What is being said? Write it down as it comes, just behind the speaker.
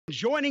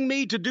Joining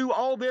me to do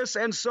all this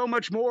and so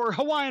much more,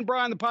 Hawaiian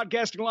Brian, the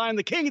podcasting lion,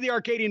 the king of the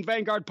Arcadian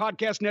Vanguard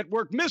Podcast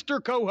Network,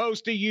 Mr.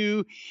 Co-host to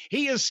you.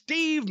 He is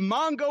Steve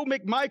Mongo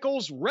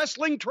McMichael's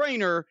wrestling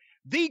trainer,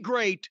 the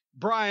great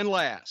Brian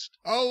Last.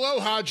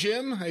 Aloha,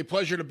 Jim. A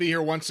pleasure to be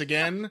here once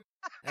again.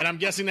 And I'm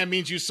guessing that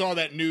means you saw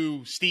that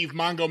new Steve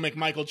Mongo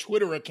McMichael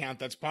Twitter account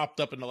that's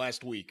popped up in the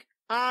last week.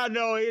 I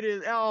know it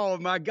is. Oh,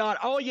 my God.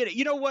 Oh,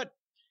 you know what?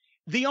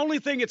 The only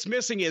thing it's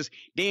missing is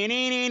No,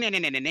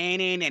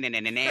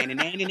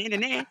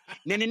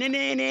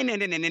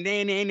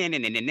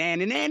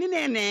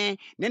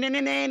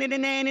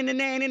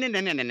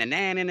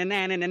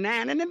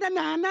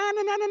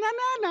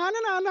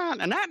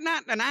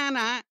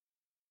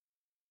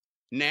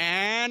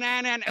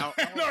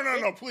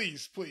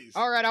 please.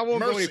 All right, I won't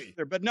Mercy. go any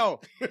further, but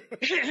no.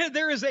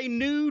 There is a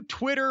new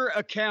Twitter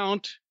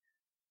account.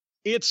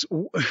 It's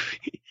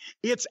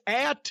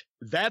at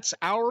That's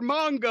Our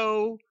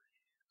Mongo.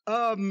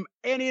 And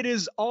it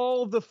is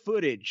all the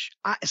footage.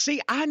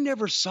 I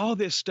never saw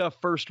this stuff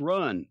first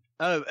run,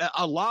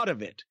 a lot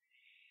of it,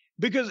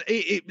 because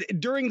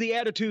during the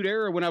Attitude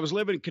Era, when I was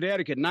living in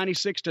Connecticut,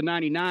 96 to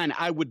 99,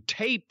 I would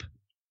tape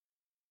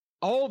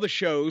all the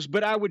shows,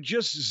 but I would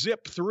just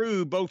zip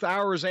through both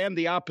ours and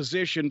the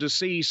opposition to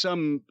see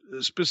some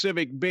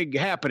specific big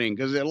happening.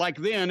 Because like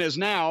then as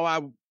now,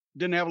 I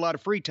didn't have a lot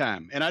of free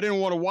time and I didn't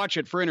want to watch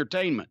it for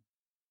entertainment.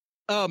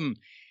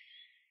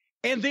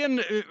 And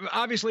then,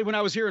 obviously, when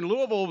I was here in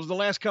Louisville, it was the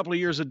last couple of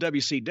years of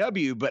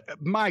WCW. But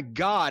my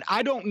God,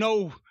 I don't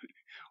know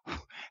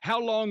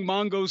how long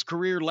Mongo's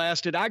career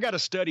lasted. I got to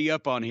study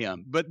up on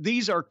him. But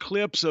these are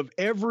clips of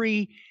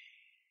every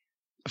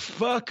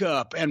fuck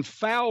up and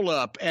foul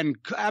up. And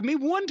I mean,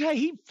 one day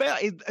he fell.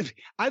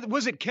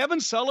 Was it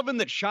Kevin Sullivan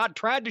that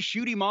tried to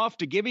shoot him off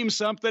to give him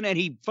something, and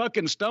he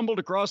fucking stumbled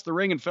across the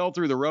ring and fell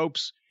through the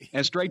ropes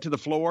and straight to the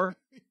floor?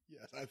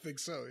 I think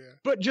so, yeah.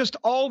 But just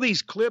all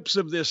these clips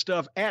of this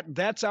stuff at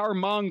That's Our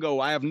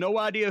Mongo. I have no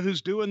idea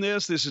who's doing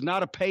this. This is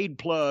not a paid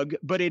plug,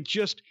 but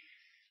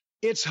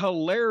it's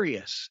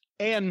hilarious.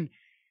 And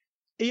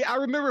I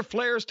remember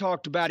Flair's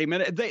talked about him,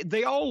 and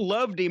they all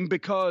loved him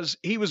because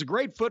he was a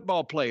great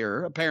football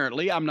player,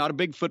 apparently. I'm not a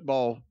big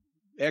football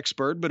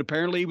expert, but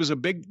apparently he was a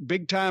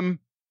big time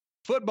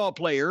football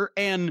player.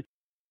 And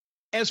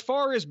as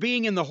far as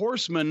being in the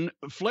Horsemen,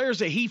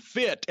 he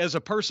fit as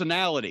a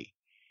personality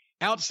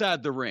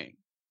outside the ring.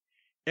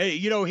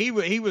 You know, he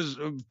was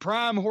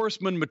prime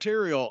Horseman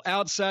material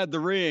outside the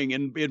ring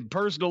and in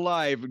personal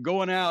life,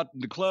 going out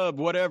in the club,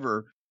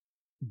 whatever.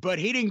 But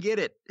he didn't get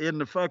it in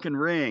the fucking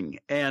ring.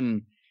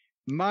 And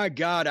my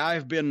God,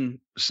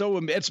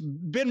 it's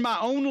been my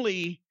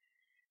only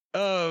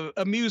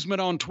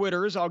amusement on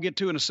Twitter, as I'll get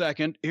to in a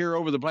second here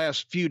over the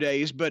last few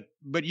days. But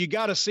you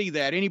got to see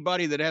that.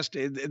 Anybody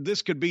that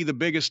this could be the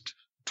biggest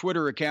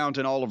Twitter account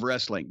in all of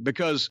wrestling,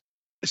 because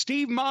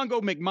Steve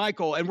Mongo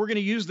McMichael, and we're going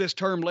to use this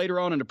term later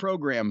on in the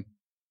program,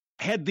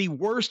 had the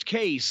worst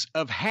case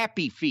of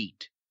happy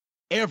feet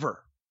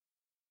ever.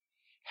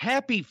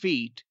 Happy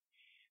feet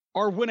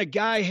are when a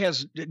guy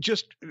has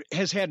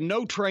had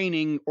no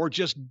training or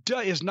just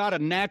is not a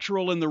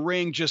natural in the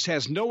ring, just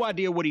has no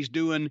idea what he's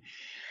doing.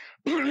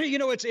 You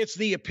know, it's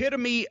the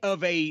epitome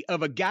of a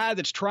guy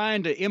that's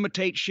trying to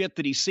imitate shit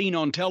that he's seen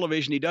on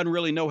television. He doesn't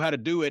really know how to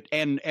do it.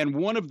 And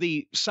one of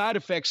the side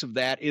effects of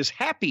that is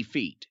happy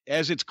feet,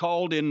 as it's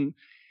called in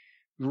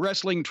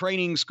wrestling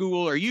training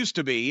school, or used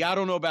to be. I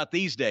don't know about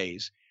these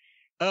days.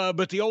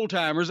 But the old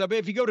timers, I bet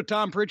if you go to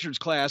Tom Pritchard's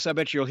class, I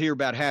bet you'll hear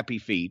about happy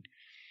feet.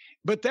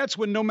 But that's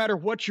when no matter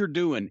what you're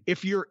doing,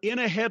 if you're in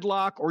a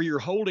headlock or you're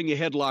holding a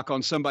headlock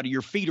on somebody,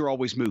 your feet are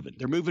always moving.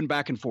 They're moving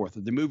back and forth,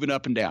 or they're moving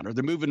up and down, or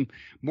they're moving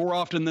more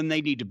often than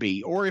they need to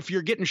be. Or if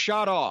you're getting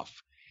shot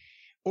off,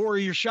 or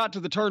you're shot to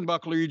the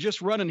turnbuckle, or you're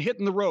just running,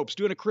 hitting the ropes,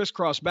 doing a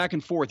crisscross back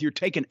and forth, you're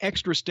taking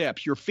extra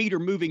steps. Your feet are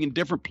moving in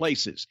different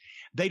places.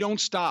 They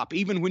don't stop.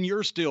 Even when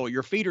you're still,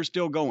 your feet are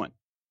still going.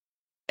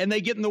 And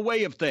they get in the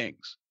way of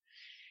things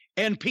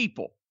and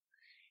people.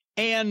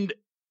 And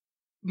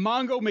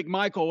Mongo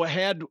McMichael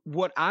had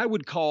what I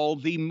would call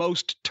the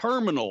most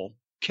terminal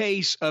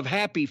case of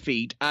happy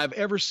feet I've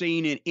ever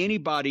seen in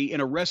anybody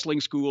in a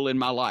wrestling school in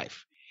my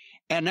life.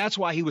 And that's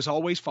why he was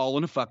always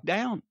falling the fuck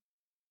down.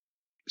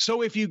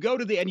 So if you go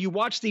to and you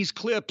watch these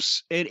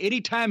clips, and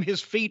anytime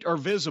his feet are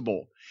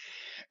visible,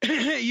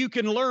 you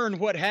can learn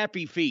what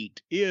happy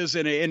feet is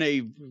in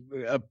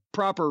a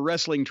proper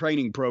wrestling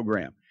training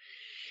program.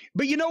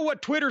 But you know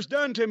what Twitter's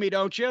done to me,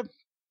 don't you?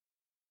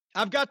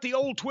 I've got the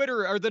old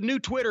Twitter, or the new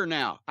Twitter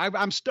now.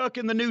 I'm stuck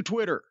in the new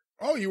Twitter.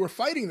 Oh, you were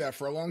fighting that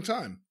for a long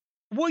time.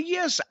 Well,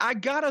 yes, I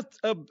got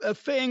a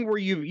thing where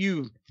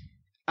you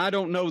I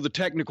don't know the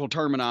technical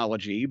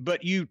terminology,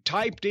 but you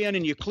typed in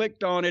and you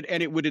clicked on it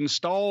and it would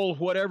install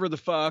whatever the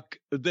fuck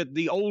that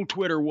the old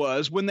Twitter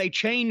was when they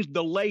changed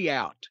the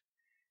layout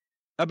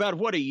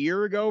about, a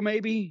year ago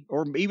maybe,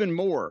 or even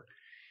more.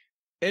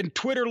 And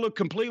Twitter looked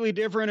completely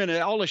different, and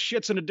all the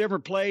shit's in a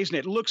different place, and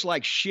it looks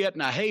like shit,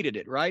 and I hated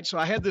it, right? So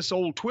I had this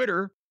old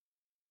Twitter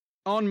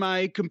on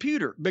my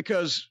computer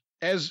because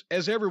as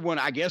everyone,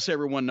 I guess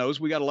everyone knows,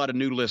 we got a lot of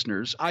new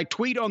listeners. I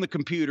tweet on the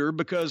computer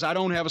because I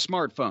don't have a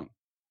smartphone.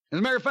 As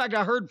a matter of fact,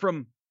 I heard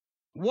from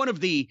one of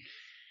the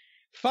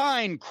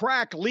fine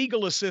crack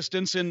legal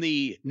assistants in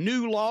the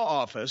new law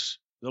office,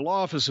 the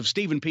law office of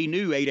Stephen P.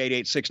 New,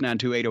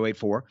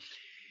 888-692-8084,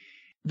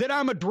 that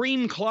I'm a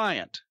dream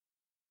client.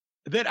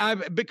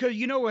 Because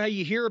you know how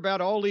you hear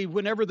about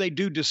whenever they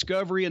do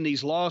discovery in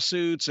these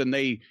lawsuits and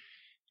they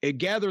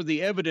gather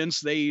the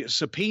evidence, they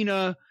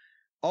subpoena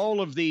all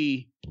of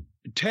the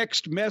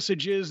text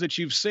messages that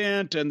you've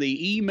sent and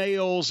the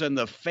emails and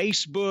the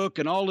Facebook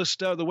and all this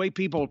stuff, the way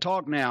people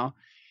talk now.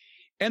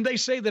 And they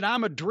say that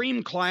I'm a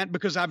dream client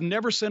because I've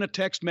never sent a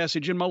text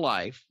message in my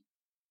life.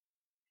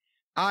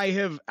 I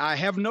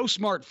have no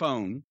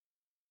smartphone.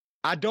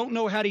 I don't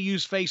know how to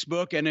use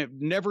Facebook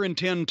and never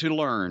intend to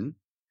learn.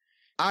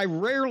 I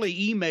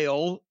rarely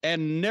email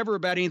and never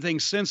about anything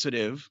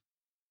sensitive,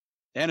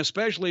 and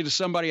especially to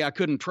somebody I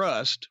couldn't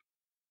trust.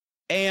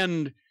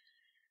 And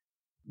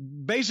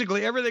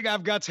basically everything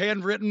I've got's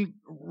handwritten,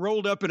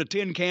 rolled up in a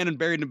tin can and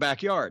buried in the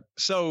backyard.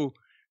 So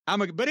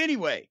but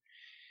anyway,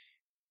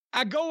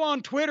 I go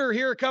on Twitter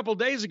here a couple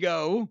days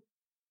ago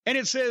and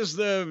it says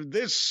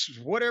this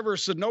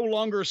no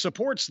longer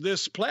supports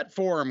this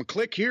platform.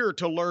 Click here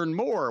to learn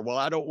more. Well,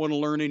 I don't want to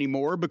learn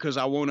anymore because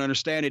I won't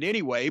understand it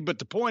anyway. But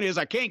the point is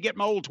I can't get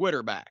my old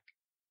Twitter back.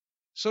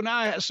 So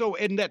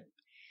the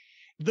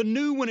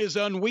new one is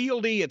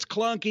unwieldy. It's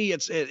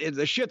clunky.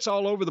 The shit's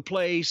all over the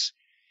place.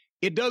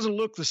 It doesn't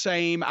look the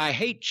same. I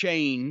hate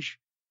change.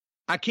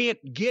 I can't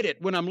get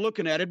it when I'm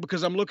looking at it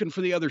because I'm looking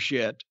for the other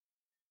shit.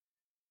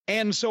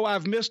 And so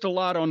I've missed a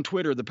lot on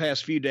Twitter the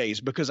past few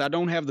days because I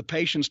don't have the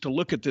patience to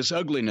look at this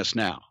ugliness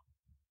now.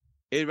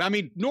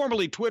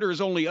 Normally Twitter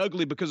is only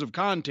ugly because of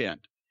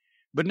content,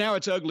 but now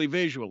it's ugly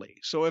visually.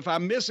 So if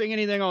I'm missing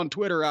anything on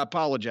Twitter, I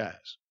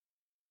apologize.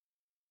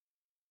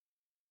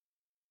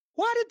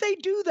 Why did they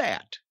do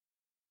that?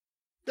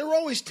 They're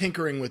always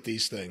tinkering with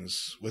these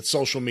things, with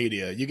social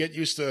media. You get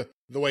used to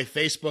the way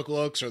Facebook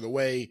looks or the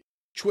way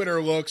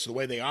Twitter looks, the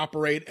way they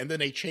operate, and then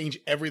they change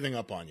everything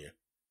up on you.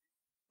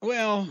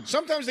 Well,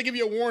 sometimes they give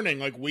you a warning,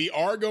 like, we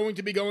are going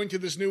to be going to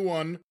this new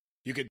one.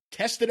 You could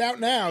test it out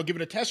now, give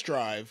it a test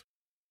drive.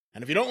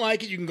 And if you don't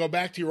like it, you can go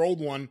back to your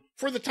old one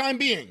for the time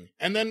being,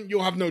 and then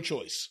you'll have no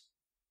choice.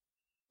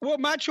 Well,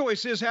 my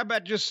choice is, how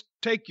about just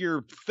take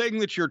your thing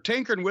that you're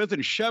tinkering with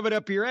and shove it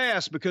up your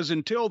ass? Because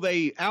until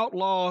they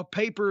outlaw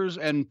papers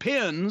and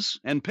pens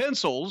and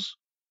pencils,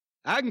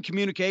 I can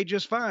communicate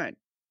just fine.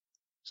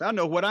 So I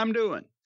know what I'm doing.